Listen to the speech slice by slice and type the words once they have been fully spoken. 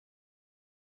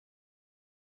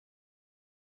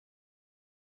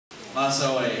I'm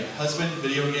also a husband,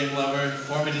 video game lover,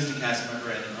 former Disney cast member,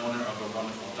 and an owner of a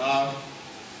wonderful dog.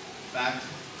 In fact,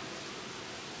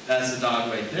 that's the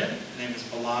dog right there. Her name is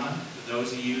Balana. For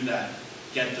those of you that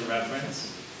get the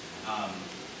reference,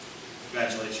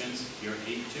 congratulations, you're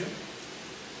 8 too.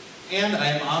 And I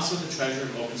am also the treasurer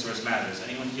of Open Source Matters.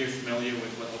 Anyone here familiar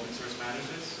with what Open Source Matters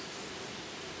is?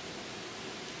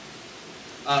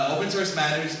 Open Source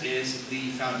Matters is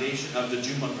the foundation of the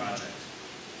Joomla project.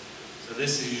 So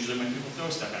this is usually when people throw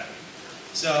stuff at me.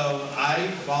 So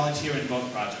I volunteer in both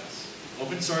projects.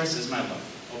 Open source is my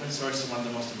love. Open source is one of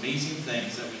the most amazing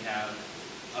things that we have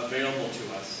available to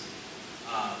us.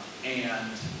 And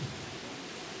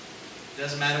it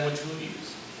doesn't matter what tool you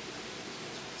use.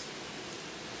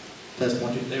 Test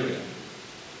 1, 2, there we go.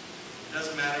 It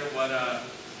doesn't matter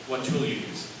what tool you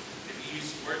use. If you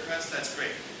use WordPress, that's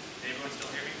great. Can everyone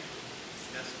still hear me?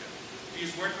 That's good. If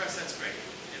you use WordPress, that's great.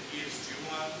 If you use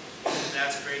Joomla,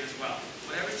 that's great as well.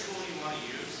 Whatever tool you want to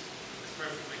use is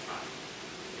perfectly fine.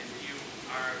 If you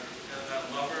are a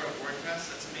lover of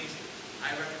WordPress, that's amazing.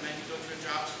 I recommend you go to a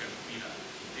JavaScript meetup.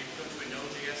 Maybe go to a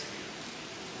Node.js meetup.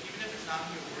 Even if it's not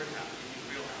in your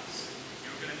wheelhouse,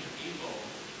 you're going to be able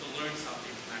to learn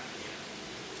something from that meetup.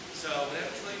 So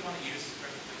whatever tool you want to use is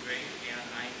perfectly great, and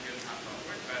I'm here to talk about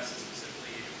WordPress and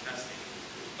specifically A/B testing.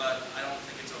 But I don't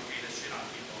think it's okay to shit on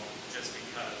people just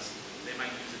because they might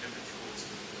use a different tools.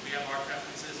 We have our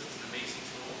preferences, it's an amazing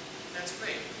tool. That's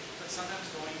great. But sometimes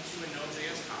going to a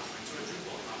Node.js conference or a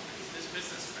Drupal conference, there's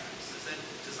business tracks, there's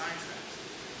design tracks.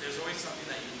 There's always something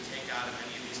that you can take out of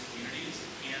any of these communities,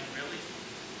 and really,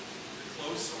 the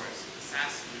closed source, the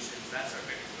SaaS solutions, that's our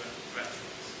big threat to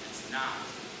us. It's not.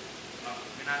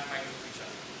 We're not fighting with each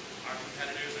other. Our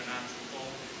competitors are not Drupal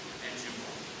and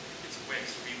Joomla. It's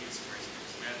Wix, Remix,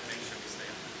 Squarespace. We have to make sure we stay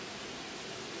on that.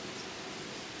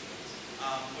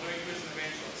 What do I do as an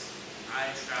evangelist?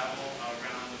 I travel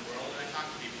around the world and I talk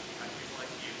to people. I have people like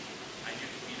you. I do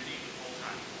community full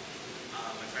time.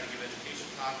 I try to give education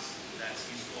talks that's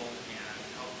useful and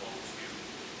helpful to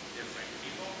different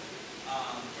people.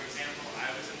 For example, I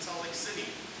was in Salt Lake City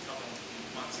a couple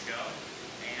months ago,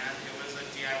 and it was a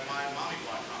DIY Mommy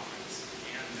Blog conference.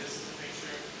 And this is a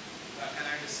picture and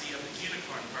I to see a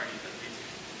unicorn party that they do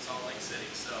in Salt Lake City.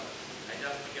 So I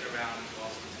definitely get around and do all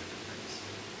sorts of different things.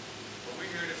 But we're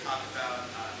here to talk about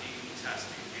A/B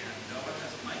testing, and Noah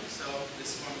has a mic, so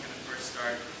this is where we're going to first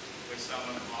start with some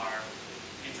of our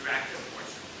interactive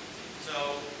portion.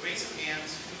 So raise of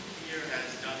hands, who here has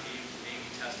done A/B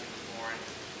testing before?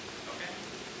 Okay.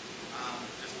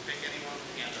 Just pick anyone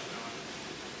with hand up, Noah.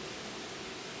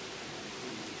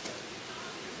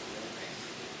 Okay.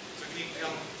 So can you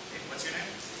tell me, what's your name?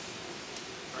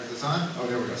 All right, is this on? Oh,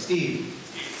 there we go. Steve.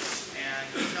 Steve. And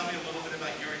can you tell me a little bit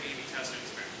about your A/B testing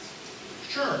experience?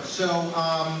 Sure. So,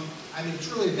 I mean, it's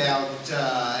really about, it's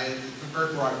a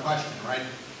very broad question, right?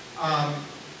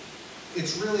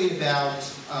 It's really about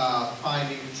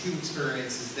finding two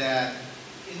experiences that,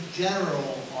 in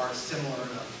general, are similar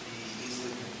enough to be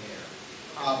easily compared.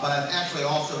 But I've actually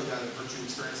also done it for two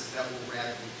experiences that were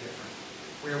radically different,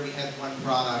 where we had one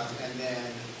product and then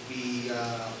we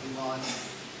launched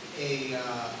an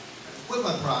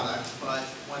equivalent product, but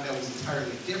one that was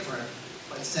entirely different,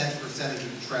 but sent a percentage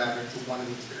of the traffic to one of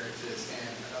the experiences and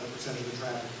another percentage of the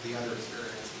traffic to the other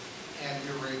experience. And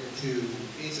we were able to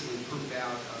basically prove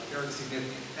out a very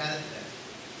significant benefit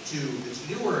to this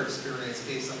newer experience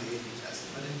based on the A/B testing.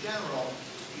 But in general,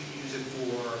 you use it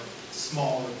for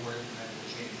smaller, more incremental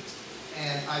changes.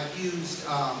 And I've used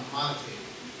Monotable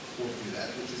to do that,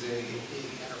 which is a big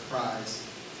enterprise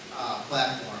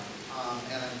platform.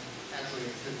 And I'm actually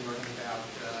interested in learning about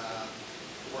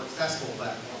more accessible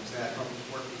platforms that probably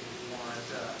more people who aren't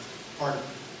part of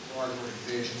large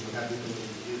organizations would have the ability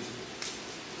to use.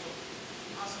 Cool.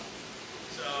 Awesome.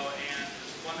 So, and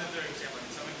just one other example.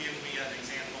 Can someone give me an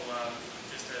example of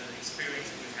just an experience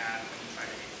that you had when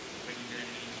you did an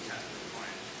A/B test with a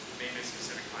client? Maybe a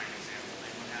specific client example.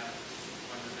 Anyone have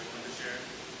one that they wanted to share?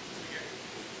 Here.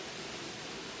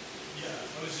 Yeah,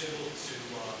 I was able to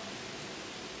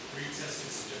retested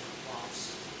some different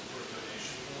prompts for a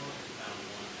donation form and found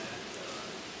one that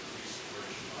increased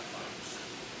conversion by 5%.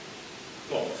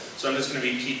 Cool. So I'm just going to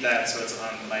repeat that so it's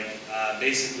on like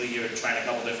basically you're trying a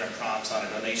couple different prompts on a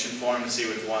donation form to see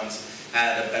which ones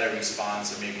had a better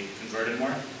response and maybe converted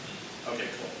more. Okay,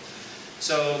 cool.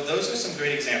 So those are some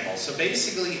great examples. So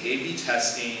basically A/B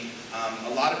testing, a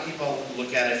lot of people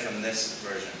look at it from this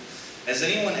version. Has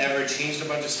anyone ever changed a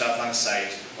bunch of stuff on a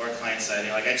site or a client site?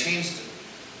 Like I changed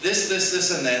this,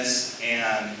 and this,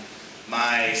 and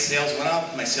my sales went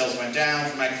up, my sales went down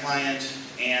for my client,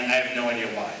 and I have no idea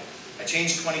why. I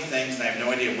changed 20 things and I have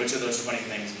no idea which of those 20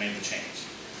 things made the change.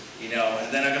 You know,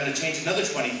 and then I'm going to change another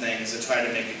 20 things to try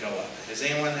to make it go up. Has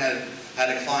anyone had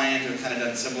a client who kind of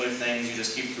done similar things? You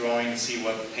just keep throwing to see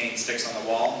what paint sticks on the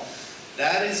wall.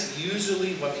 That is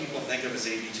usually what people think of as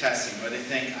A/B testing, or they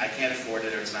think I can't afford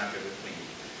it or it's not good with me.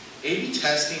 A/B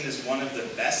testing is one of the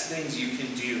best things you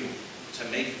can do to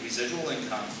make residual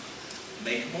income,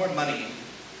 make more money,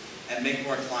 and make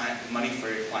more money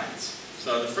for your clients.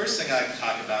 So the first thing I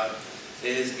talk about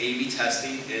is A/B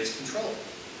testing is control.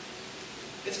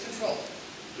 It's control.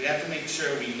 We have to make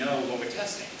sure we know what we're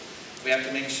testing. We have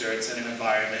to make sure it's in an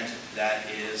environment that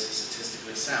is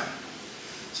statistically sound.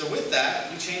 So with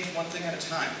that, we change one thing at a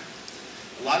time.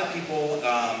 A lot of people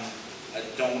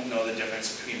don't know the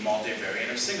difference between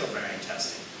multivariate or single variant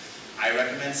testing. I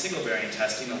recommend single variant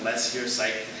testing unless your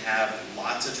site can have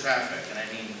lots of traffic, and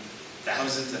I mean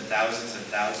thousands and thousands and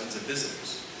thousands of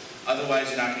visitors. Otherwise,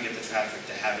 you're not going to get the traffic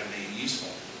to have it be useful.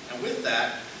 And with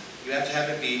that, you have to have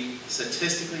it be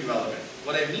statistically relevant.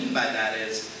 What I mean by that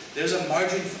is, there's a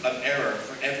margin of error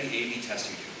for every A/B test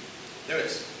you do. There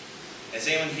is. Does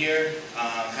anyone here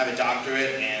have a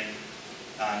doctorate in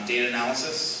data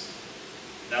analysis?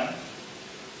 No?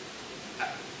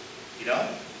 You don't?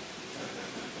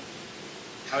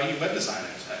 How are you web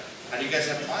designers? How do you guys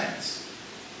have clients?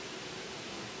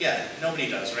 Yeah, nobody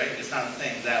does, right? It's not a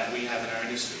thing that we have in our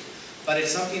industry. But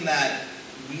it's something that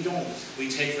we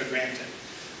take for granted.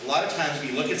 A lot of times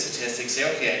we look at statistics, say,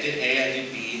 okay, I did A, I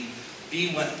did B.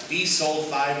 B sold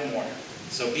 5 more,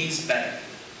 so B's better.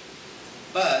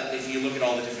 But if you look at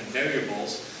all the different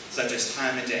variables, such as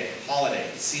time of day, holiday,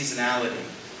 seasonality,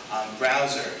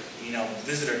 browser,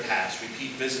 visitor paths,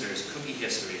 repeat visitors, cookie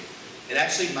history, it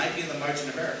actually might be in the margin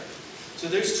of error. So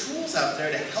there's tools out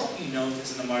there to help you know if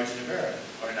it's in the margin of error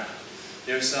or not.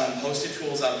 There's some hosted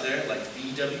tools out there like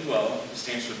VWO, which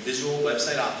stands for Visual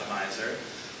Website Optimizer,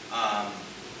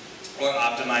 or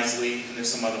Optimizely, and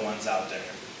there's some other ones out there.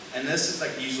 And this is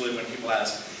like usually when people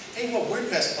ask, hey, what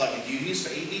WordPress plugin do you use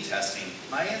for A/B testing?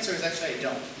 My answer is actually I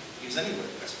don't use any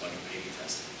WordPress plugin for A/B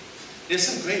testing. There's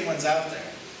some great ones out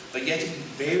there, but you have to be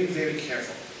very, very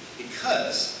careful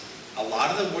because a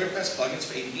lot of the WordPress plugins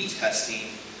for A/B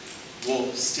testing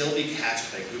will still be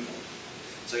cached by Google.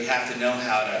 So you have to know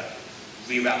how to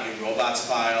reroute your robots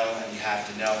file, and you have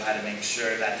to know how to make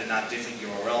sure that they're not different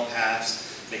URL paths,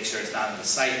 make sure it's not in the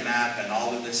sitemap and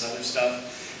all of this other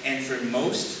stuff. And for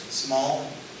most small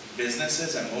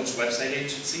businesses and most website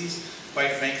agencies,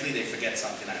 quite frankly, they forget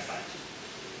something, I find.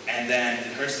 And then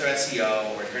it hurts their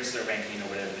SEO, or it hurts their ranking, or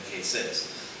whatever the case is.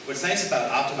 What's nice about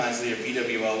Optimizely or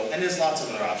VWO, and there's lots of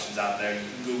other options out there, you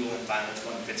can Google and find which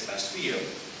one fits best for you,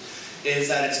 is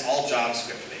that it's all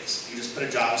JavaScript based. You just put a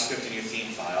JavaScript in your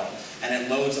theme file, and it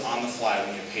loads on the fly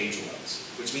when your page loads,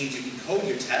 which means you can code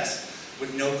your test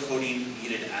with no coding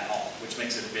needed at all, which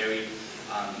makes it very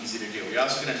easy to do. We're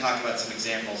also going to talk about some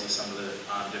examples of some of the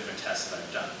different tests that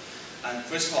I've done.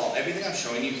 First of all, everything I'm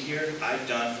showing you here, I've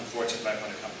done for Fortune 500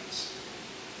 companies.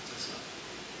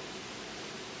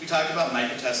 We talked about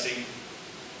micro-testing.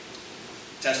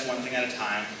 Test one thing at a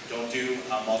time. Don't do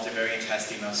multivariate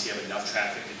testing unless you have enough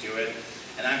traffic to do it.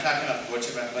 And I'm talking about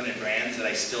Fortune 500 brands that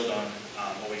I still don't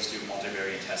always do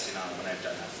multivariate testing on when I've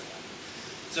done that for them.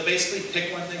 So basically,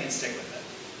 pick one thing and stick with it.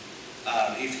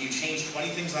 If you change 20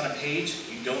 things on a page,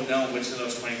 you don't know which of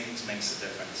those 20 things makes a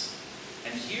difference.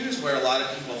 And here's where a lot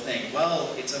of people think, well,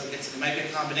 it might be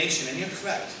a combination, and you're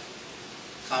correct.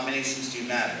 Combinations do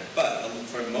matter. But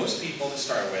for most people to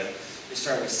start with, they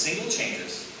start with single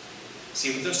changes,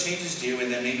 see what those changes do,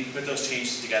 and then maybe put those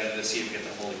changes together to see if you get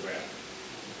the Holy Grail.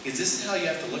 Because this is how you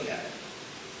have to look at it.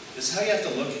 This is how you have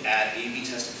to look at A/B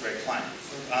testing for a client.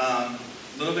 A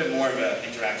little bit more of an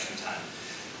interaction time.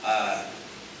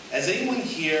 Has anyone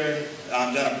here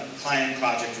done a client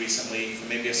project recently for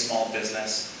maybe a small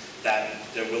business that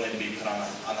they're willing to be put on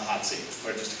the hot seat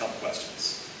for just a couple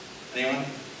questions? Anyone?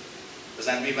 Does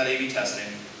that mean about A/B testing?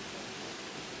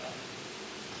 No.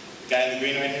 The guy in the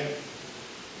green right here?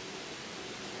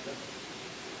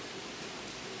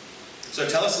 So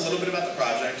tell us a little bit about the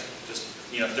project, just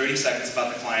 30 seconds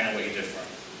about the client and what you did for him.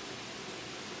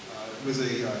 It was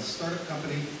a startup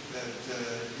company that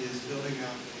is building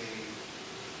out a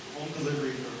home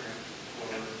delivery program for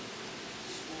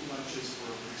school lunches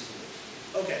for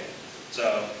preschoolers. Okay,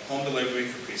 so home delivery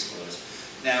for preschoolers.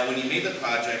 Now, when you made the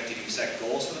project, did you set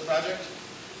goals for the project?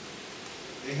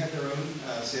 They had their own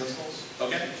sales goals.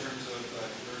 Okay. In terms of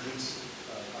conversions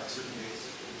by certain dates.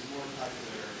 It was more tied to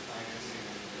their financing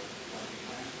and their funding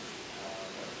plan.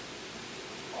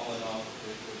 But all in all,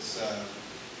 it was a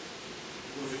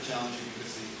little bit challenging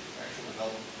because the actual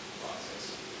development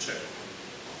process. Sure.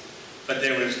 But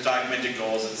there was documented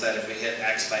goals that said if we hit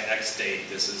X by X date,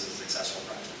 this is a successful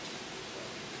project.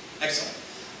 Excellent.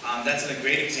 That's a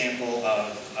great example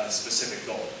of a specific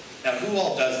goal. Now, who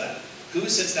all does that? Who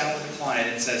sits down with a client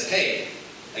and says, hey,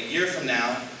 a year from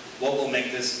now, what will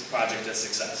make this project a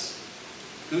success?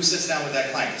 Who sits down with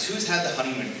that client? Who's had the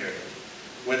honeymoon period?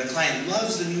 Where the client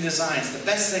loves the new designs, the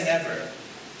best thing ever.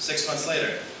 6 months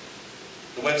later,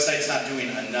 the website's not doing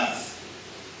enough.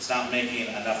 It's not making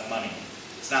enough money.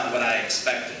 It's not what I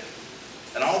expected.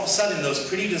 And all of a sudden, those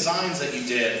pretty designs that you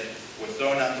did were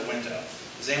thrown out the window.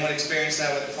 Has anyone experienced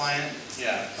that with a client?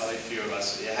 Yeah, probably a few of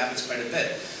us. It happens quite a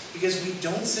bit. Because we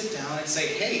don't sit down and say,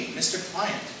 hey, Mr.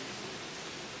 Client,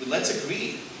 let's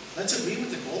agree. Let's agree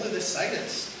what the goal of this site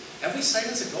is. Every site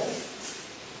has a goal.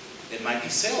 It might be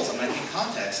sales, it might be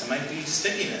contacts, it might be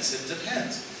stickiness, it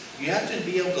depends. You have to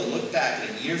be able to look back at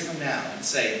a year from now and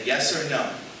say, yes or no,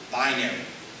 binary.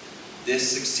 This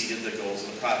succeeded the goals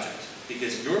of the project.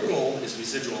 Because your goal is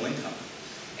residual income.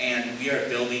 And we are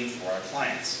building for our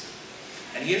clients.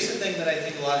 And here's the thing that I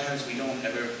think a lot of times we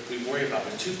worry about.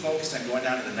 We're too focused on going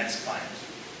down to the next client,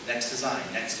 next design,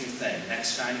 next new thing,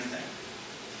 next shiny thing.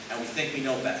 And we think we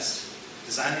know best.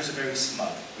 Designers are very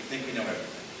smug. We think we know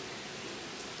everything.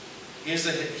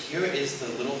 Here is the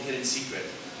little hidden secret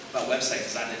about website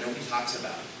design that nobody talks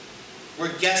about.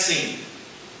 We're guessing.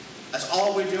 That's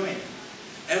all we're doing.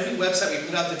 Every website we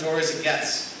put out the door is a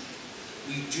guess.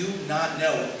 We do not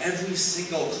know every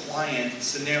single client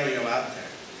scenario out there.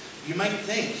 You might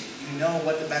think you know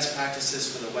what the best practice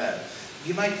is for the web.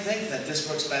 You might think that this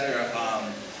works better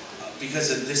because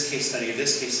of this case study, or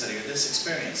this case study, or this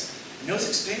experience. And those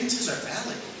experiences are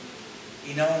valid.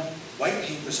 You know, white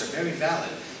papers are very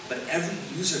valid, but every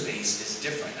user base is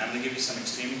different. I'm going to give you some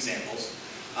extreme examples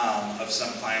of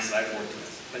some clients that I've worked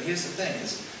with. But here's the thing: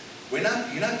 is you're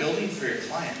not building for your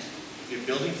client. You're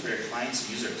building for your client's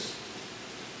users.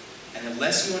 And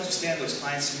unless you understand those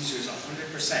clients' users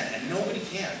 100%, and nobody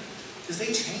can, because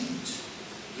they change.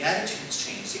 The attitudes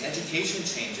change, the education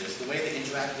changes, the way they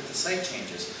interact with the site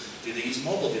changes. Do they use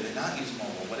mobile? Do they not use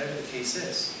mobile? Whatever the case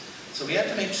is. So we have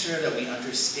to make sure that we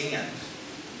understand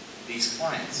these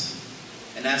clients.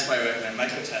 And that's why I recommend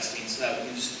micro-testing, so that we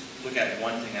can just look at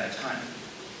one thing at a time.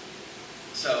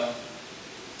 So,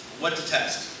 what to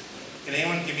test? Can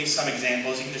anyone give me some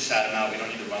examples? You can just shout them out. We don't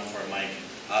need to run for a mic.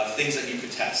 Things that you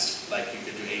could test, like you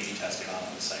could do A/B testing on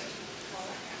the site.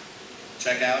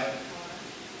 Checkout,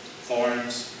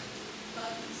 forms,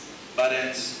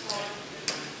 buttons.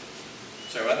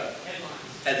 Sorry, what?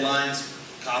 Headlines,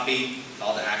 copy,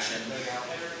 call to action,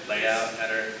 layout,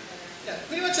 header. Yeah,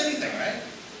 pretty much anything, right?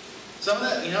 Some of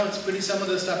that, it's some of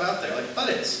the stuff out there, like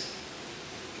buttons.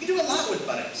 You can do a lot with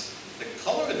buttons. The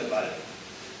color of the button,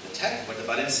 the text, what the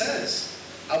button says,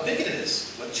 how big it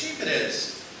is, what shape it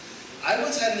is. I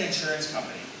once had an insurance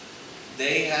company.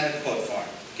 They had a quote form.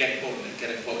 Get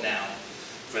a quote now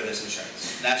for this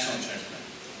insurance, national insurance plan.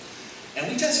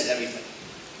 And we tested everything.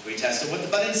 We tested what the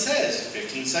button says,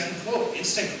 15-second quote,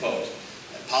 instant quote,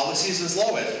 policies as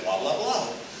low as, blah, blah, blah.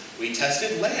 We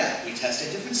tested layout. We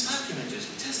tested different stock images.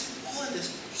 We tested all of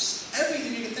this,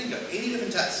 everything you can think of, 80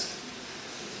 different tests.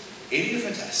 80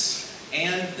 different tests.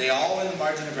 And they all were in the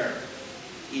margin of error.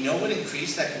 You know what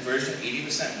increased that conversion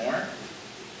 80% more?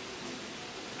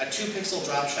 A 2-pixel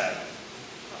drop shadow.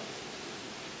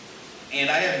 And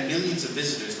I have millions of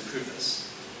visitors to prove this.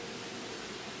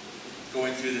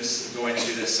 Going through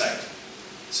this site.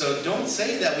 So don't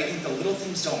say that we think the little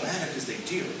things don't matter, because they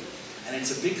do. And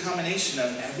it's a big combination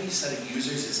of every set of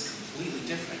users is completely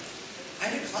different. I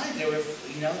had a client,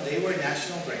 they were a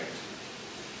national brand.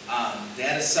 They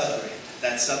had a sub-brand.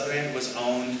 That sub-brand was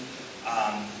owned,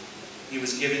 he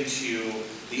was given to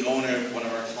the owner of one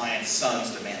of our clients'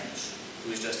 sons to manage,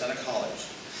 who was just out of college.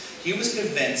 He was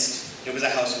convinced it was a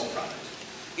household product.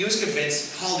 He was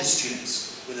convinced college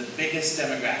students were the biggest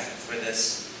demographic for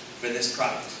this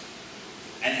product.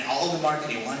 And all of the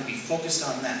marketing wanted to be focused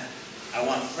on that. I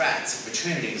want frats and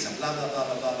fraternities and blah, blah, blah,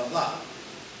 blah, blah, blah, blah.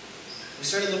 We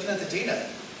started looking at the data.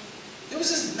 There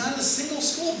was not a single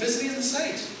school visiting the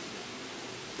site.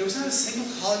 There was not a single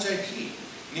college IP.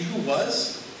 You know who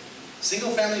was?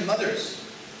 Single-family mothers.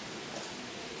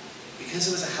 Because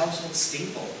it was a household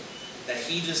staple that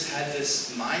he just had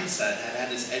this mindset, had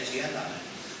this edgy end on it.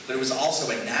 But it was also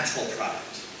a natural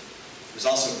product. It was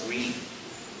also green.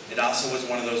 It also was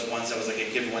one of those ones that was like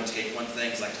a give one, take one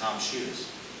things like Tom's shoes.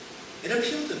 It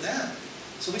appealed to them.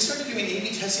 So we started doing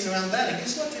A/B testing around that, and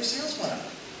guess what? Their sales went up.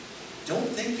 Don't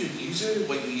think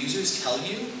what your users tell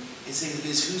you is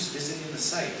who's visiting the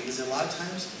site, because a lot of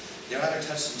times they're out of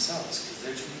touch themselves because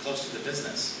they're too close to the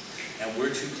business, and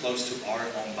we're too close to our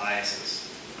own biases.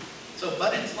 So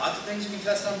buttons, lots of things you can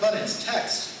test on buttons.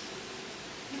 Text.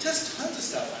 You can test tons of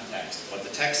stuff on text. What the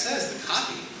text says, the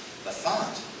copy, the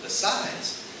font, the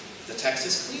size, if the text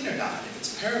is clean or not, if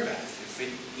it's paragraph. If it,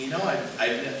 you know,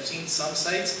 I've seen some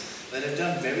sites that have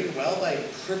done very well by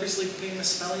purposely putting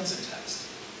misspellings in text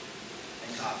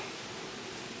and copy.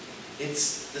 The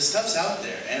stuff's out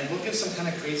there, and we'll give some kind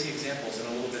of crazy examples in a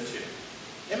little bit too.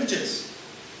 Images.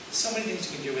 So many things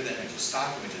you can do with images.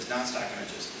 Stock images, non-stock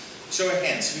images. Show of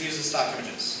hands, who uses stock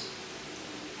images?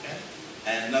 Okay.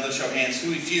 And another show of hands,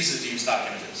 who refuses to use stock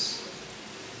images?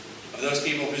 Of those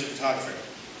people, who's a photographer?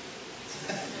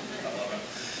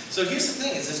 So here's the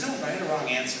thing, is there's no right or wrong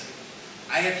answer.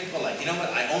 I have people like, you know what,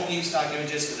 I only use stock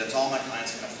images because that's all my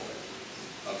clients can afford.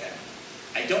 Okay.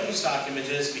 I don't use stock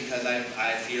images because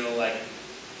I feel like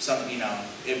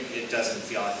it doesn't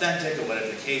feel authentic or whatever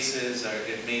the case is, or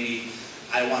maybe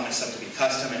I want my stuff to be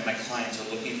custom and my clients are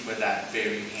looking for that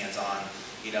very hands-on,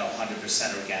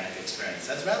 100% organic experience.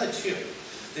 That's valid too.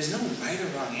 There's no right or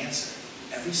wrong answer.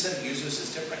 Every set of users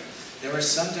is different. There are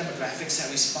some demographics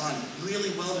that respond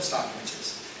really well to stock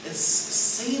images.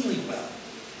 It's insanely well.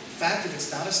 In fact, if it's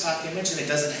not a stock image and it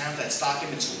doesn't have that stock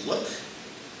image look,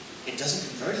 it doesn't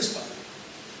convert as well.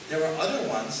 There are other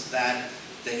ones that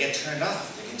they get turned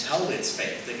off. They can tell it's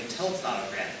fake. They can tell it's not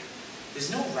organic. There's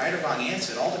no right or wrong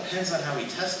answer. It all depends on how we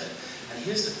test it. And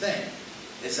here's the thing,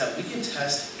 is that we can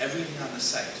test everything on the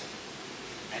site.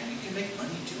 And you can make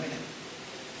money doing it.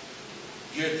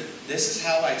 This is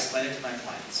how I explain it to my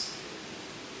clients.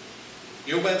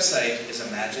 Your website is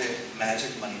a magic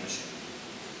money machine.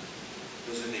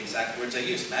 Those are the exact words I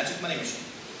use, magic money machine.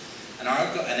 And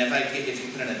if you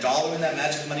put in $1 in that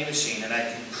magic money machine and I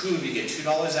can prove you get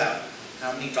 $2 out,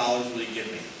 how many dollars will you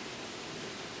give me?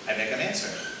 I make them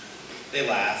answer. They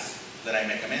laugh, then I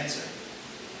make them answer.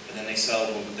 And then they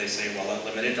say, well,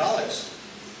 unlimited dollars.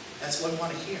 That's what we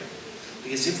want to hear.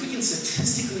 Because if we can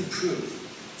statistically prove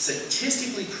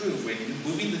we're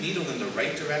moving the needle in the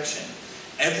right direction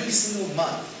every single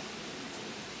month,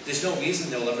 there's no reason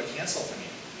they'll ever cancel from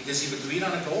you. Because you've agreed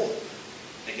on a goal.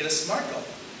 Make it a SMART goal.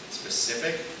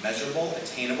 Specific, measurable,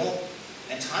 attainable,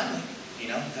 and timely.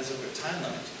 Has a time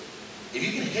limit. If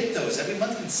you can hit those every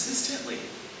month consistently,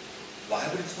 why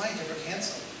would a client ever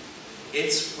cancel?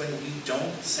 It's when we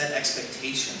don't set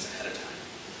expectations ahead of time.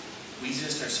 We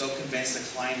just are so convinced the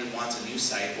client wants a new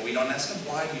site, but we don't ask them,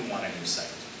 why do you want a new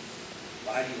site?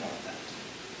 Why do you want that?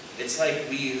 It's like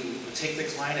we take the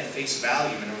client at face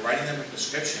value and we're writing them a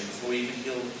prescription before we even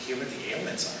hear what the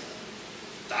ailments are.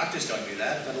 Doctors don't do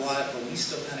that, but we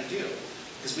still kind of do.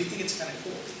 Because we think it's kind of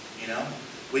cool,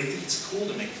 We think it's cool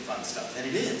to make fun stuff, and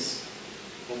it is.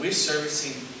 But we're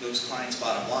servicing those clients'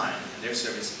 bottom line, and they're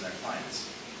servicing their clients.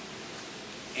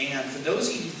 And for those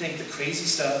of you who think the crazy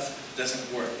stuff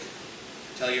doesn't work,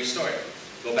 tell your story.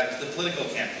 Go back to the political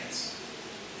campaigns.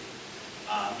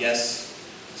 Yes,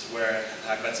 this is where I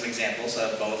talk about some examples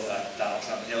of both Donald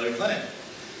Trump and Hillary Clinton.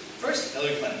 First,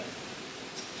 Hillary Clinton.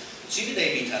 She did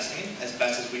A/B testing, as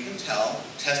best as we can tell,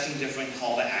 testing different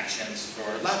call to actions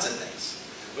for lots of things.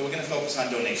 But we're going to focus on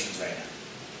donations right now.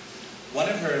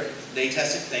 They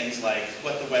tested things like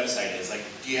what the website is. Like,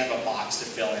 do you have a box to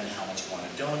fill in how much you want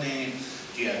to donate?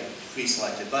 Do you have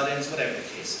pre-selected buttons? Whatever the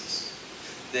case is.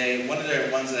 One of their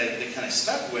ones that they kind of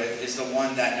stuck with is the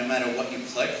one that no matter what you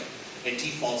click, it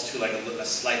defaults to like a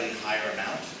slightly higher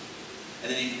amount.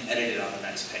 And then you can edit it on the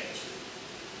next page.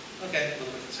 Okay, a little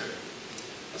bit conservative.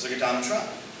 Let's look at Donald Trump.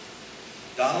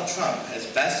 Donald Trump, as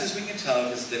best as we can tell,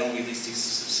 because they don't release these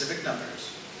specific numbers,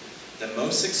 the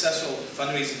most successful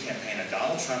fundraising campaign of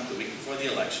Donald Trump the week before the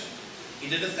election, he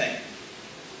did a thing.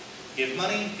 Give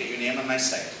money, get your name on my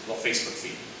site. Well, Facebook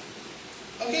feed.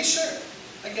 Okay, sure.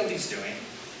 I get what he's doing.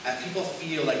 People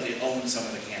feel like they own some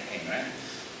of the campaign, right?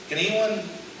 Can anyone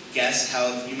guess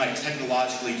how you might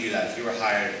technologically do that if you were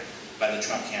hired by the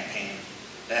Trump campaign?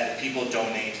 That people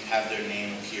donate, have their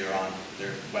name appear on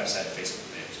their website or Facebook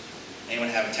page. Anyone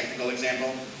have a technical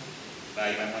example?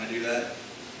 You might want to do that?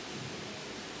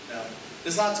 No?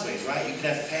 There's lots of ways, right? You could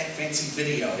have fancy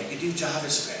video, you could do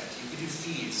JavaScript, you could do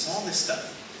feeds, all this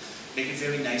stuff. Make it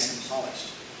very nice and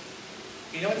polished.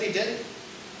 You know what they did?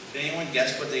 Did anyone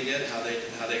guess what they did, how they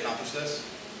accomplished this?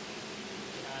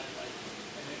 They had like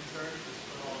an intern just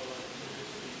put all the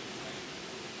images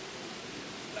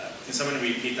Can someone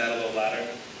repeat that a little louder? Then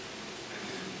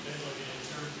like an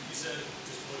intern, you said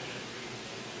just put in every name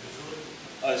individually.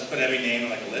 Oh, just put every name in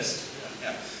like a list?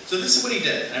 Yeah. So this is what he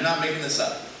did. I'm not making this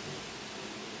up.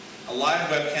 A live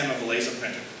webcam of a laser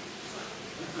printer.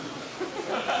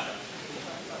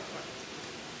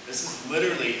 This is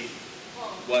literally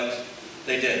what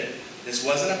they did. This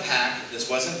wasn't a pack. This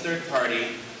wasn't third party.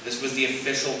 This was the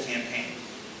official campaign.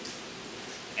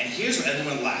 And here's where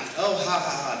everyone laughed. Oh, ha,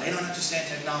 ha, ha, they don't understand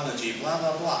technology, blah,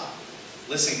 blah, blah.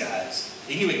 Listen, guys,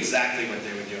 they knew exactly what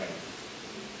they were doing.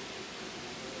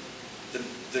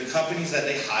 The companies that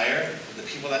they hire, the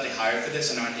people that they hire for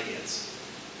this, are not idiots.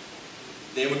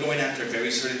 They were going after a very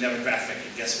certain demographic,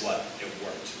 and guess what? It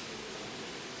worked.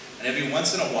 And every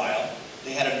once in a while,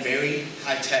 they had a very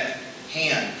high-tech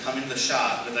hand come into the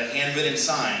shop with a handwritten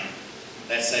sign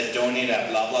that said, donate at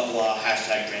blah, blah, blah,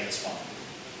 hashtag drain the swamp.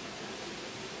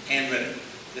 Handwritten.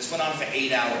 This went on for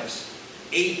 8 hours.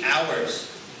 8 hours.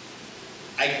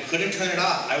 I couldn't turn it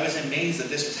off. I was amazed that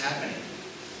this was happening.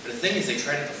 But the thing is, they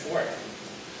tried it before.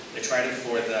 They tried it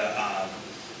for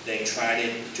they tried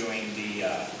it during the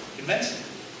convention.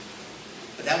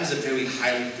 But that was a very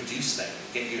highly produced thing.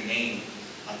 Get your name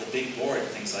on the big board,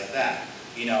 things like that.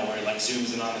 You know, where it like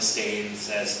zooms in on the stage and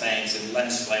says thanks, and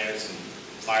lens flares and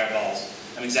fireballs.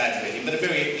 I'm exaggerating, but a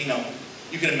very, you know,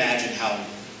 you can imagine how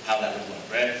that would look,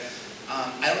 right?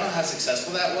 I don't know how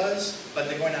successful that was, but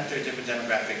they're going after a different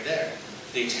demographic there.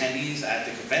 The attendees at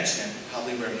the convention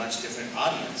probably were a much different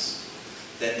audience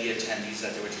than the attendees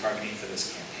that they were targeting for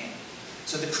this campaign.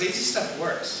 So the crazy stuff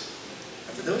works.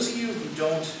 And for those of you who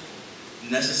don't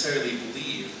necessarily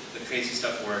believe the crazy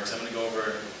stuff works, I'm going to go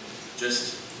over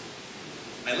just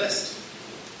my list.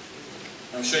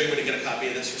 I'll show you where to get a copy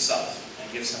of this yourself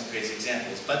and give some crazy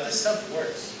examples. But this stuff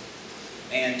works.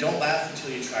 And don't laugh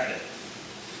until you tried it.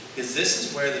 Because this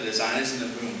is where the designers in the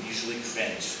room usually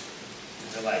cringe.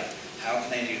 They're like, how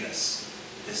can I do this?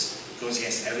 This goes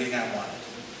against everything I wanted.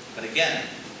 But again,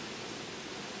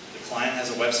 the client has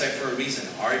a website for a reason.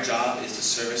 Our job is to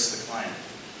service the client.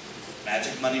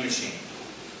 Magic Money Machine.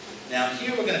 Now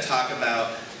here we're going to talk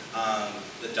about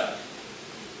the duck.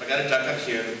 I got a duck up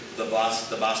here, the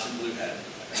Boston Bluehead.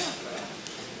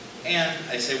 And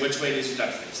I say, which way does your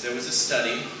duck face? There was a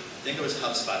study, I think it was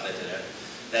HubSpot that did it,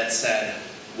 that said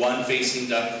one facing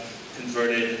duck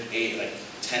converted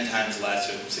 10 times less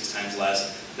or 6 times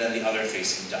less than the other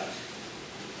facing duck.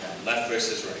 Left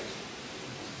versus right.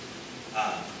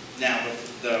 Now,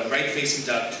 the right-facing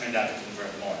duck turned out to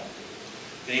convert more.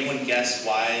 Can anyone guess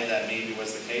why that maybe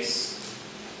was the case?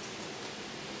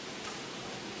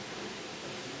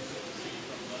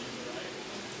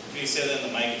 Can you say that in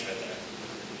the mic? It's right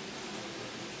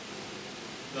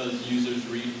there. Does users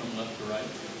read from left to right?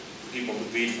 People who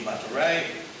read from left to right.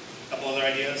 A couple other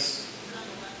ideas?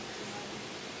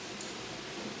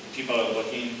 People are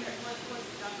looking,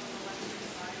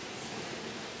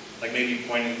 like maybe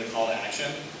pointing the call to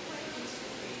action.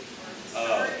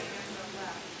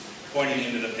 Pointing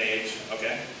into the page.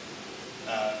 Okay.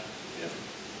 Yeah.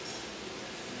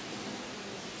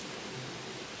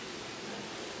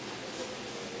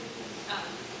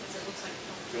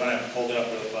 Do you want to hold it up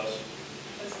really close?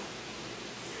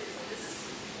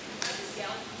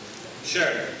 Sure.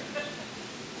 Because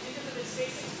if it's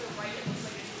facing to the right, it looks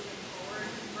like it's moving forward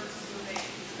versus moving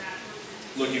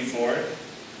backwards. Looking forward?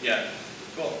 Yeah.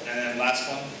 Cool. And then last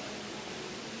one?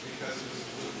 Because it was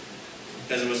a fluke.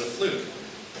 Because it was a fluke.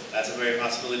 That's a very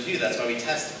possibility too. That's why we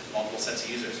test multiple sets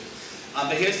of users.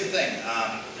 But here's the thing,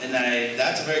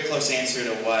 that's a very close answer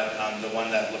to what the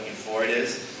one that looking forward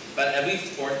is. But every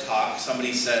fourth talk,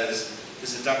 somebody says,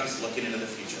 because the duck is looking into the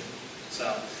future.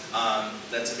 So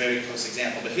that's a very close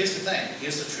example. But here's the thing.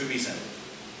 Here's the true reason.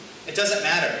 It doesn't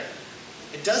matter.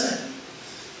 It doesn't.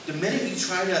 The minute you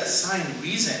try to assign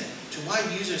reason to why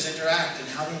users interact and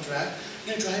how they interact,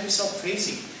 you're going to drive yourself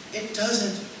crazy. It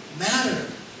doesn't matter.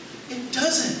 It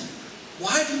doesn't.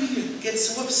 Why do we get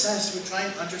so obsessed with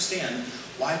trying to understand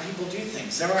why people do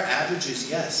things? There are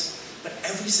averages, yes, but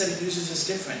every set of users is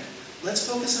different. Let's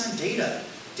focus on data.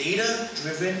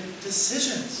 Data-driven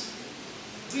decisions.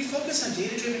 If we focus on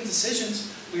data-driven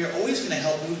decisions, we are always going to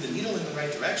help move the needle in the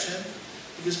right direction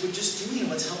because we're just doing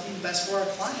what's helping best for our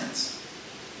clients.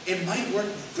 It might work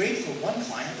great for one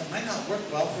client, but might not work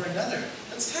well for another.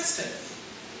 Let's test it.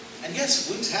 And yes,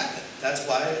 flukes happen. That's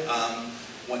why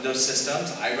those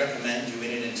systems, I recommend doing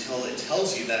it until it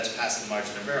tells you that it's past the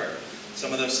margin of error.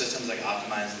 Some of those systems like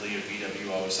Optimizely or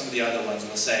VWO or some of the other ones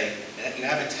will say, you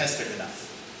haven't tested enough.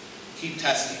 Keep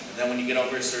testing. And then when you get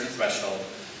over a certain threshold,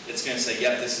 it's going to say,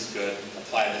 yep, this is good.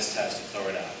 Apply this test and throw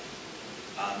it out.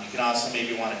 You can also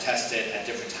maybe want to test it at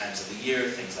different times of the year,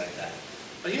 things like that.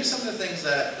 But here's some of the things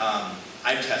that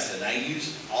I've tested. And I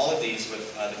use all of these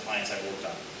with the clients I've worked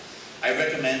on. I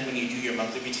recommend when you do your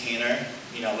monthly retainer,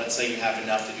 let's say you have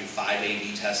enough to do 5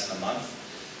 A/B tests in a month,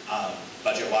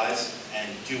 budget-wise, and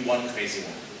do one crazy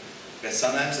one. Because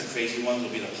sometimes the crazy ones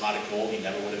will be the pot of gold you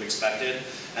never would have expected,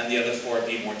 and the other 4 would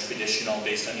be more traditional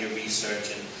based on your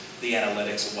research and the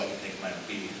analytics of what you think might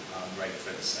be right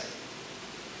for the site.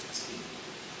 That's key.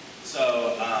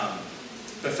 So,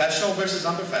 professional versus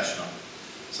unprofessional.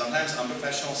 Sometimes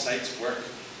unprofessional sites work.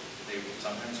 They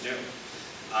sometimes do.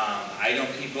 I know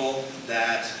people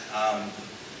that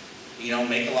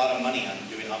make a lot of money on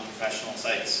doing unprofessional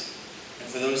sites. And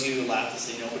for those of you who laugh to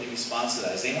say nobody responds to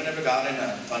that, has anyone ever gotten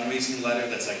a fundraising letter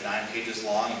that's like 9 pages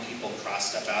long and people cross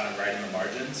stuff out and write in the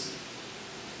margins?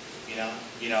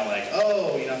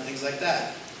 Things like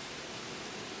that.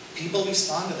 People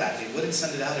respond to that. They wouldn't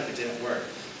send it out if it didn't work.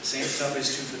 The same stuff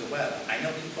is true for the web. I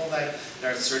know people that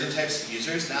there are certain types of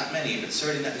users, not many, but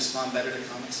certain that respond better to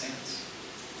Comic Sans.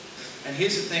 And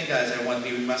here's the thing, guys,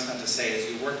 we must not to say,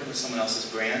 is you're working with someone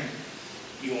else's brand,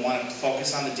 you want to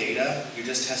focus on the data. You're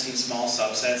just testing small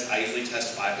subsets. I usually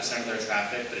test 5% of their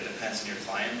traffic, but it depends on your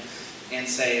client. And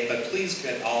say, but please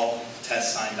get all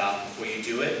tests signed off before you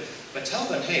do it. But tell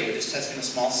them, hey, we're just testing a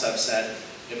small subset.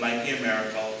 It might be a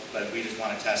miracle, but we just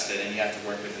want to test it, and you have to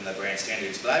work within the brand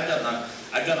standards. But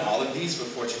I've done all of these with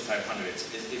Fortune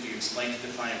 500s. If you explain to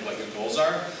the client what your goals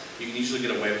are, you can usually get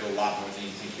away with a lot more than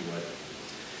you think you would.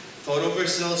 Photo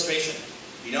versus illustration.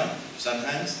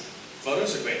 Sometimes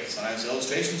photos are great. Sometimes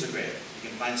illustrations are great. You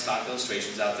can find stock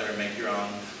illustrations out there and make your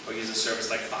own, or use a service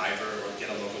like Fiverr, or get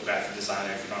a local graphic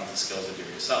designer if you don't have the skills to do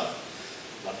it yourself.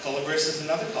 One color versus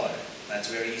another color. That's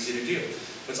very easy to do.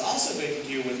 What's also great to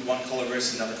do with one color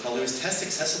versus another color is test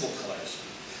accessible colors.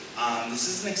 This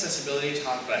is an accessibility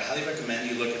talk, but I highly recommend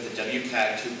you look at the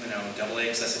WCAG 2.0 AA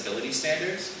accessibility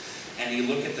standards, and you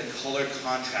look at the color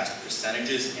contrast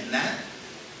percentages in that,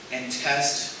 and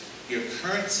test your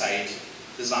current site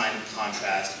design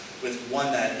contrast with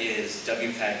one that is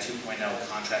WCAG 2.0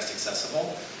 contrast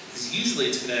accessible, because usually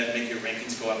it's going to make your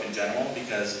rankings go up in general,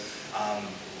 because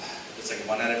it's like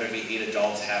 1 out of every 8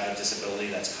 adults have a disability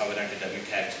that's covered under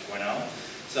WCAG 2.0.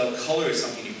 So color is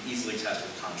something you can easily test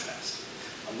with contrast.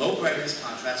 A low brightness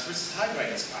contrast versus high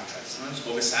brightness contrast. Sometimes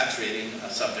oversaturating a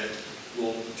subject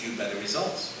will do better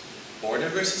results. Border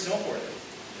versus no border.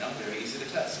 Very easy to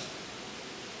test.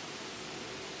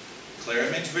 Clear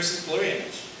image versus blurry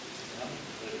image.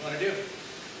 What do you want to do?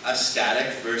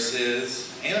 Static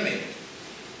versus animated.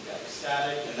 You got your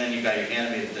static, and then you got your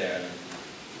animated there.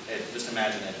 Just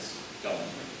imagine it's going.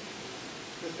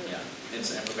 Yeah,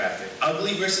 it's an infographic.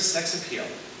 Ugly versus sex appeal.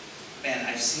 Man,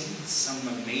 I've seen some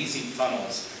amazing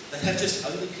funnels that have just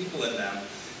ugly people in them,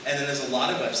 and then there's a lot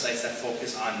of websites that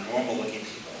focus on normal-looking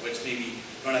people, which maybe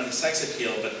don't have the sex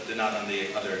appeal, but they're not on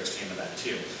the other extreme of that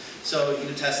too. So you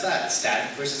can test that,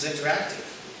 static versus interactive.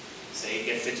 Say you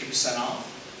get 50% off,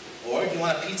 or you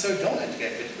want a pizza or donut to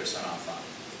get 50% off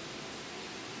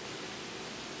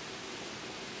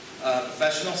on.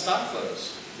 Professional stock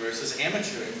photos versus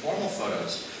amateur informal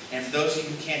photos. And for those of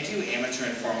you who can't do amateur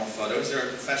informal photos, there are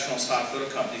professional stock photo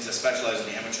companies that specialize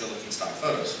in amateur looking stock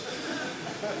photos.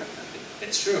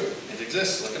 It's true, it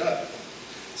exists, look it up.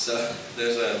 So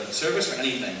there's a service for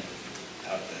anything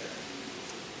out there.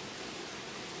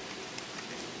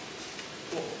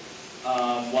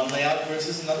 One layout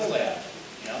versus another layout.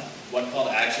 One call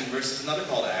to action versus another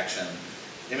call to action.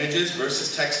 Images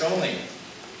versus text only.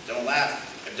 Don't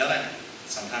laugh, I've done it.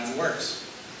 Sometimes it works.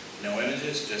 No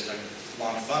images, just a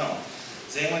long funnel.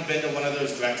 Has anyone been to one of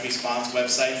those direct response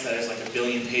websites that is like 1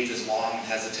 billion pages long and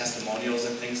has the testimonials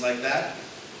and things like that?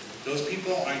 Those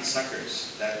people aren't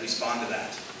suckers that respond to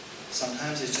that.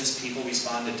 Sometimes it's just people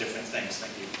respond to different things.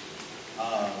 Thank you.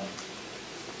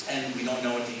 And we don't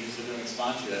know what the user is going to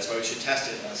respond to. That's why we should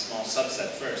test it in a small subset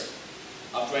first.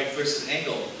 Upright versus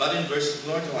angle, button versus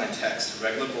borderline text,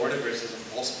 regular border versus a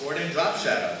false border and drop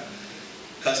shadow.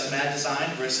 Custom ad design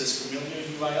versus familiar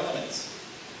UI elements.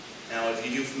 Now, if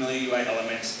you do familiar UI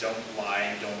elements, don't lie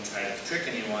and don't try to trick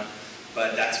anyone,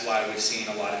 but that's why we're seeing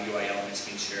a lot of UI elements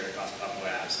being shared across popular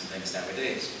apps and things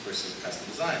nowadays versus custom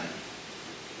design.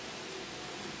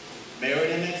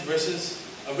 Mirrored image versus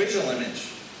original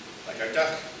image, like our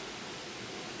duck.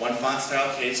 One font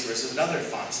style case versus another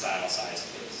font style size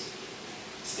case.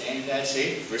 Standard ad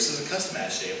shape versus a custom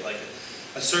ad shape, like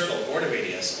a circle, border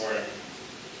radius, or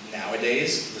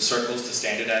nowadays, the circle's the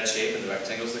standard ad shape and the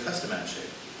rectangle's the custom ad shape.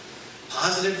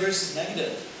 Positive versus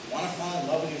negative. You want to fall in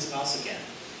love with your spouse again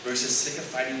versus sick of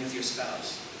fighting with your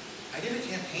spouse. I did a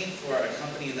campaign for a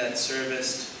company that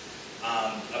serviced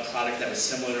a product that was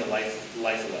similar to Life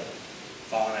Alert.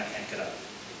 Fallen, I can't get up.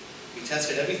 We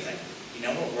tested everything. You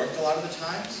know what worked a lot of the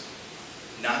times?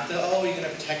 Not the, oh, you're going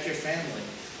to protect your family.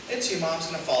 It's your mom's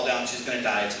going to fall down, she's going to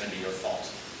die, it's going to be your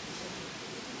fault.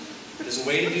 There's a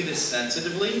way to do this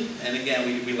sensitively, and again,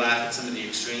 we laugh at some of the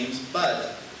extremes,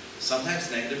 but sometimes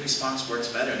negative response works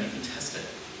better, and you can test it.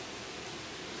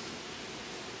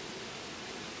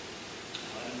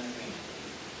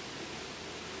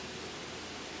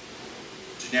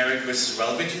 generic versus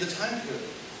relevant to the time period.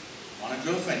 Want a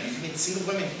girlfriend, you can meet single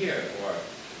women here, or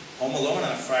home alone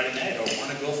on a Friday night, or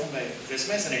want a girlfriend by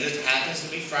Christmas, and it just happens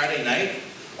to be Friday night,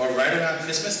 or right around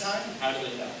Christmas time. How do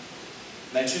they know?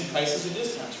 Mention prices or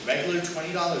discounts. Regular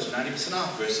 $20, 90%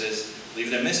 off versus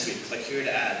leave it a mystery. Click here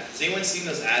to add. Has anyone seen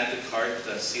those add to cart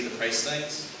to see the price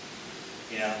things?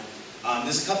 You know,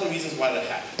 there's a couple of reasons why that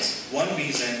happens. One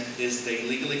reason is they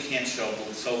legally can't show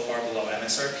so far below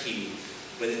MSRP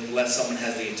unless someone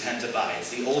has the intent to buy.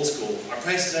 It's the old school. Our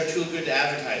prices are too good to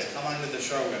advertise. Come on to the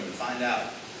showroom and find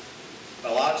out.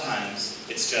 But a lot of times,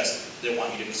 it's just they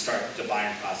want you to start the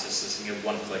buying process and get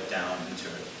one click down into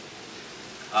it.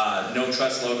 No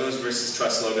trust logos versus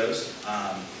trust logos.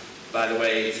 By the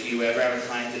way, if you ever have a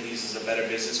client that uses a Better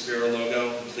Business Bureau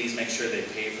logo, please make sure they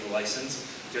pay for the license.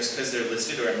 Just because they're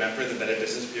listed or a member of the Better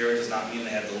Business Bureau does not mean they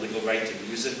have the legal right to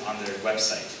use it on their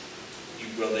website.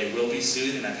 They will be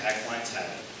sued, and I've had clients have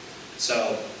it.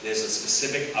 So there's a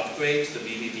specific upgrade to the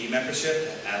BBB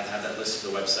membership. I'll have that listed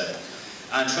on the website.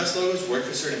 Trust logos work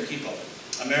for certain people.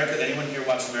 Anyone here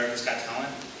watch America's Got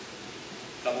Talent?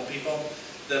 A couple people?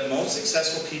 The most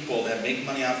successful people that make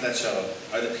money off that show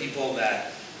are the people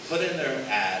that put in their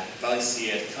ad, probably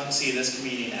see it, come see this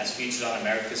comedian as featured on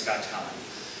America's Got Talent.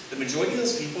 The majority of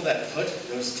those people that put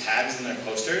those tags in their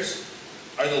posters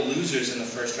are the losers in the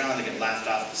first round that get laughed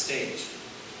off the stage.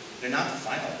 They're not the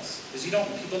finalists, because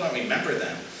people don't remember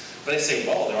them. But they say,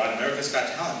 well, they're on America's Got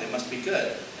Talent, they must be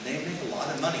good. And they make a lot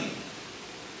of money.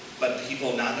 But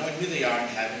people not knowing who they are and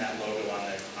having that logo on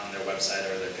their website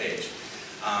or their page.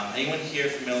 Anyone here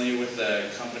familiar with a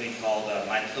company called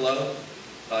My Pillow?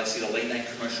 Probably see the late night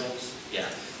commercials. Yeah.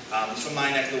 It's from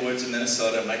my neck of the woods in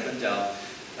Minnesota, Mike Lindell,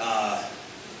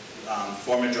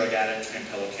 former drug addict turned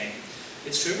pillow king.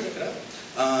 It's true, look it up.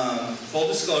 Full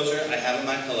disclosure, I have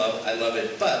My Pillow, I love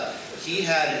it, but he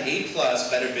had an A+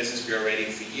 Better Business Bureau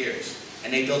rating for years,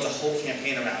 and they built a whole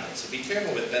campaign around it. So be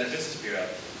careful with Better Business Bureau.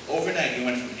 Overnight, he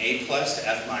went from A+ to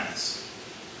F-.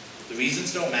 The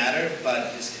reasons don't matter,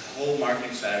 but his whole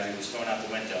marketing strategy was thrown out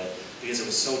the window because it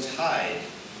was so tied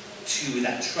to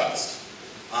that trust.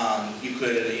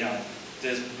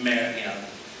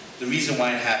 The reason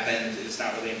why it happened is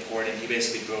not really important. He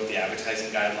basically broke the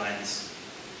advertising guidelines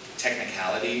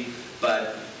technicality,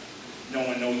 but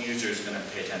no user is going to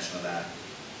pay attention to that.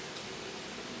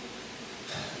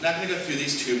 I'm not going to go through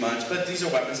these too much, but these are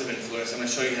weapons of influence. I'm going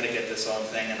to show you how to get this whole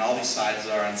thing, and all these slides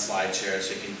are on SlideShare,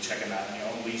 so you can check them out in your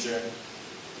own leisure.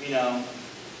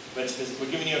 But we're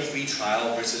giving you a free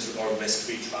trial versus or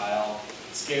risk-free trial.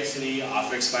 Scarcity,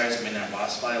 offer expires a minute, while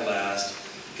supply lasts.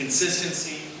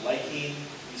 Consistency, liking,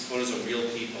 these photos are real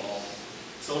people.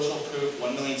 Social proof,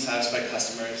 1 million satisfied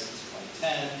customers,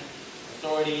 2010.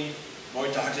 Authority, more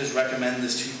doctors recommend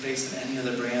this toothpaste than any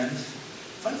other brand.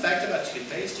 Fun fact about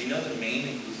toothpaste, do you know the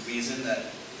main reason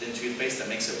that in toothpaste that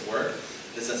makes it work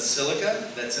is a silica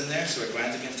that's in there, so it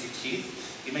grinds against your teeth.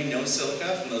 You may know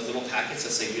silica from those little packets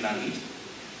that say do not eat.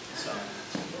 So,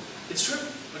 it's true,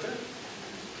 look at it.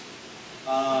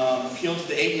 Appeal to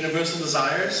the 8 universal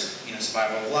desires,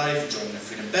 survival of life, enjoying the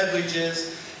freedom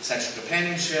beverages, sexual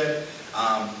companionship,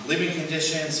 living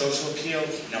conditions, social appeal,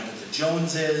 keeping up with the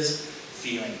Joneses,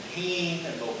 feeling pain,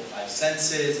 evoke the 5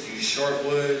 senses, use short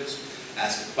words,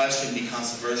 ask a question, be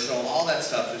controversial, all that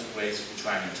stuff. There's ways for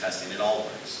trying and testing. It all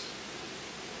works.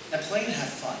 And play and have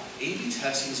fun. A/B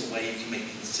testing is a way you can make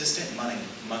consistent money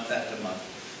month after month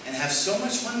and have so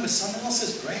much fun with someone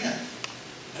else's brand.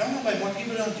 I don't know why more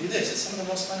people don't do this. It's some of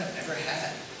the most fun I've ever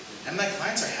had. And my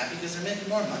clients are happy because they're making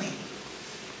more money.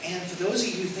 And for those of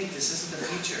you who think this isn't the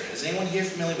future, is anyone here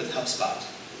familiar with HubSpot?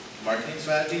 Marketing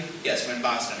strategy? Yes, we're in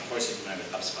Boston. Of course you're familiar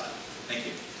with HubSpot. Thank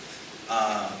you.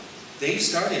 They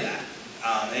started that.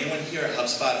 Anyone here a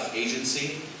HubSpot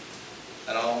agency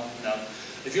at all? No?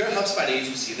 If you're a HubSpot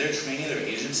agency, they're training their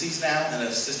agencies now in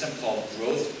a system called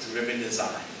Growth Driven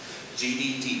Design,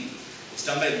 GDD. It's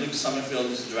done by Luke Summerfield,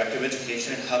 who's the Director of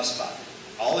Education at HubSpot.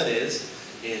 All it is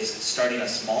starting a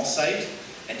small site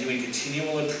and doing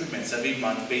continual improvements every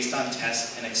month based on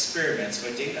tests and experiments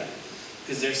with data.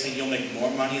 Because they're saying you'll make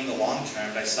more money in the long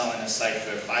term by selling a site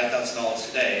for $5,000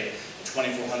 today,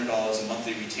 $2,400 a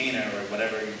monthly retainer, or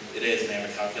whatever it is, and they have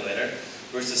a calculator,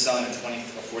 versus selling a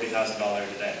 $20,000 or $40,000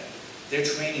 a day. They're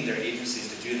training their agencies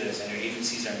to do this, and their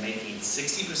agencies are making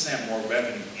 60% more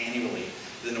revenue annually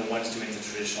than the ones doing the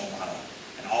traditional model.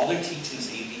 And all they're teaching is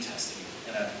A/B testing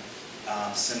in a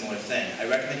similar thing. I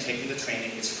recommend taking the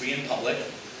training. It's free and public.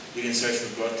 You can search for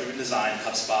Growth Driven Design,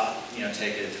 HubSpot,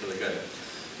 take it, it's really good.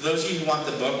 For those of you who want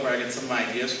the book where I get some of my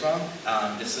ideas from,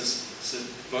 it's this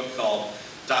book called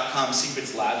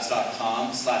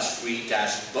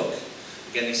 .comsecretslabs.com/free-book.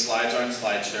 Again, these slides are on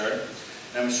SlideShare.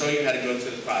 And I'm going to show you how to go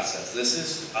through the process. This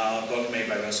is a book made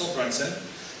by Russell Brunson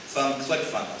from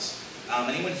ClickFunnels.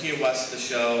 Anyone here watched the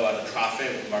show The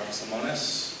Profit with Marcus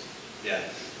Lemonis? Yeah.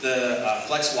 The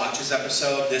Flex Watches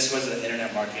episode, this was the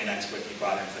internet marketing expert he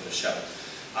brought in for the show.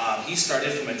 He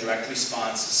started from a direct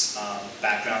response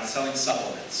background selling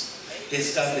supplements.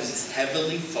 His stuff is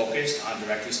heavily focused on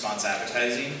direct response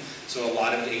advertising. So a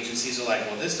lot of agencies are like,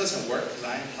 well, this doesn't work because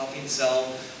I'm helping sell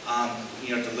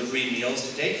delivery meals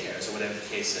to daycares or whatever the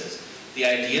case is. The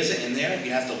ideas are in there.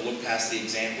 You have to look past the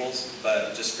examples,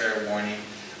 but just fair warning,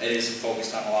 it is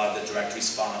focused on a lot of the direct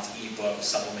response, ebook,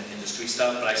 supplement industry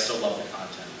stuff, but I still love the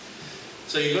content.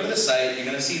 So you go to the site, you're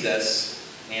going to see this,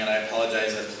 and I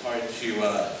apologize, it's hard to,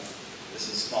 this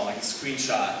is small, like a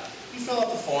screenshot. You fill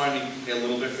out the form, you pay a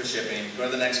little bit for shipping, go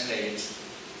to the next page.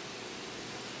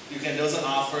 There's an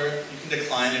offer, you can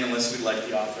decline it unless you like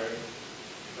the offer.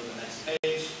 Go to the next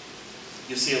page.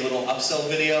 You see a little upsell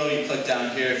video, you click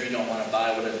down here if you don't want to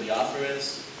buy whatever the offer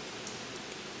is.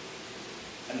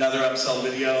 Another upsell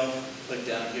video, click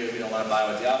down here if you don't want to buy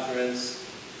what the offer is.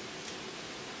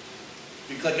 If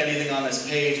you click anything on this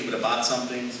page, you would have bought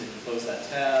something, so you can close that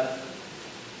tab.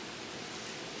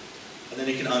 And then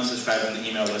you can unsubscribe from the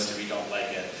email list if you don't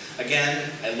like it. Again,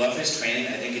 I love his training.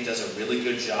 I think it does a really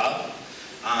good job.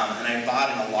 And I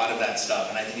bought in a lot of that stuff,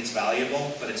 and I think it's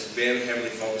valuable, but it's very heavily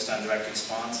focused on direct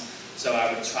response. So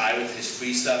I would try with his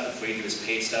free stuff before you do his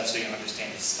paid stuff so you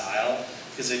understand his style,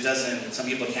 because it doesn't, some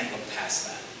people can't look past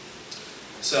that.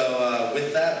 So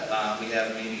with that, we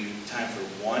have maybe time for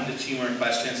 1 to 2 more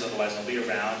questions, otherwise I'll be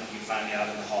around. You can find me out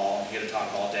in the hall. I'm here to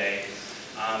talk all day.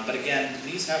 But again,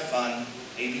 please have fun.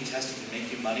 A/B testing can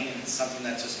make you money, and it's something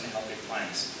that's just going to help your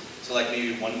clients. So like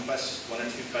maybe 1 or 2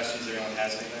 questions, everyone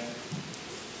has anything?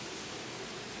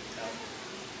 No?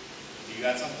 Do you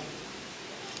got something?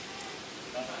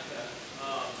 No?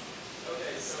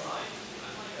 Okay, so I'm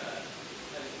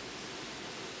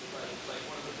like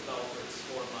one of the developers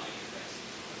for my next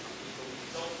company, but we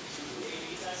don't do A/B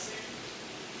testing.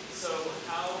 So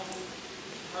how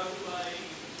do I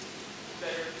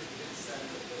better convince them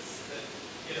that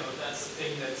that's a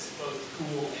thing that's both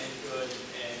cool and good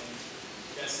and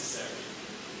necessary?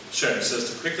 Sure, so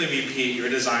to quickly repeat, you're a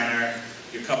designer,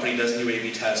 your company doesn't do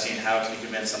A/B testing, how can you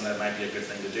convince them that it might be a good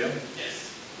thing to do? Yes.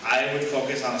 I would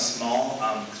focus on a small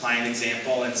client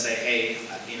example and say, hey,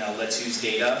 let's use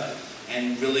data,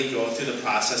 and really go through the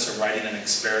process of writing an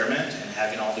experiment and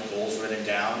having all the goals written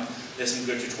down. There's some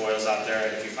good tutorials out there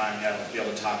if you find me, I'll be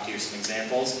able to talk to you some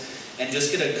examples. And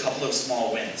just get a couple of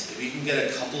small wins. If you can get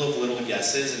a couple of little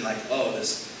guesses and like, oh,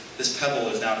 this pebble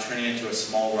is now turning into a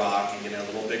small rock and getting a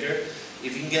little bigger.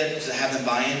 If you can get to have them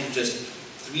buy into just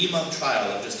 3-month trial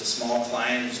of just a small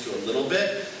client, just do a little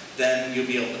bit, then you'll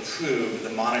be able to prove the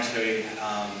monetary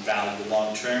value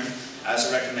long term. I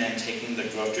also recommend taking the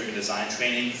growth-driven design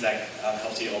training because that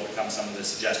helps you overcome some of the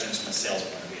suggestions from a sales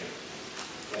point of view.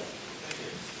 Cool. Thank you.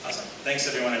 Awesome. Thanks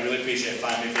everyone. I really appreciate it.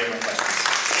 Find me if you have more questions.